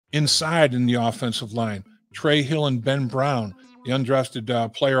inside in the offensive line. Trey Hill and Ben Brown, the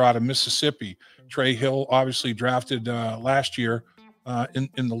undrafted player out of Mississippi. Trey Hill, obviously drafted last year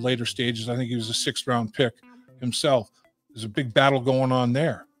in the later stages. I think he was a 6th-round pick himself. There's a big battle going on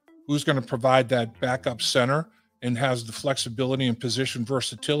there. Who's going to provide that backup center and has the flexibility and position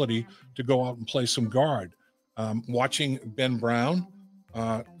versatility to go out and play some guard? Watching Ben Brown,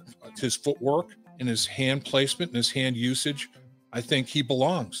 his footwork and his hand placement and his hand usage, I think he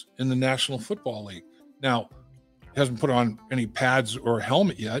belongs in the National Football League. Now, he hasn't put on any pads or a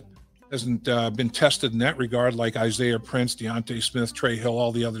helmet yet, hasn't been tested in that regard like Isaiah Prince, Deontay Smith, Trey Hill,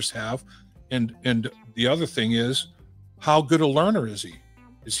 all the others have. And the other thing is, how good a learner is he?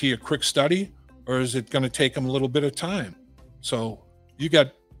 Is he a quick study, or is it going to take him a little bit of time? So you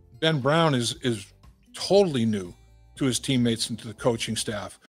got Ben Brown is totally new to his teammates and to the coaching staff.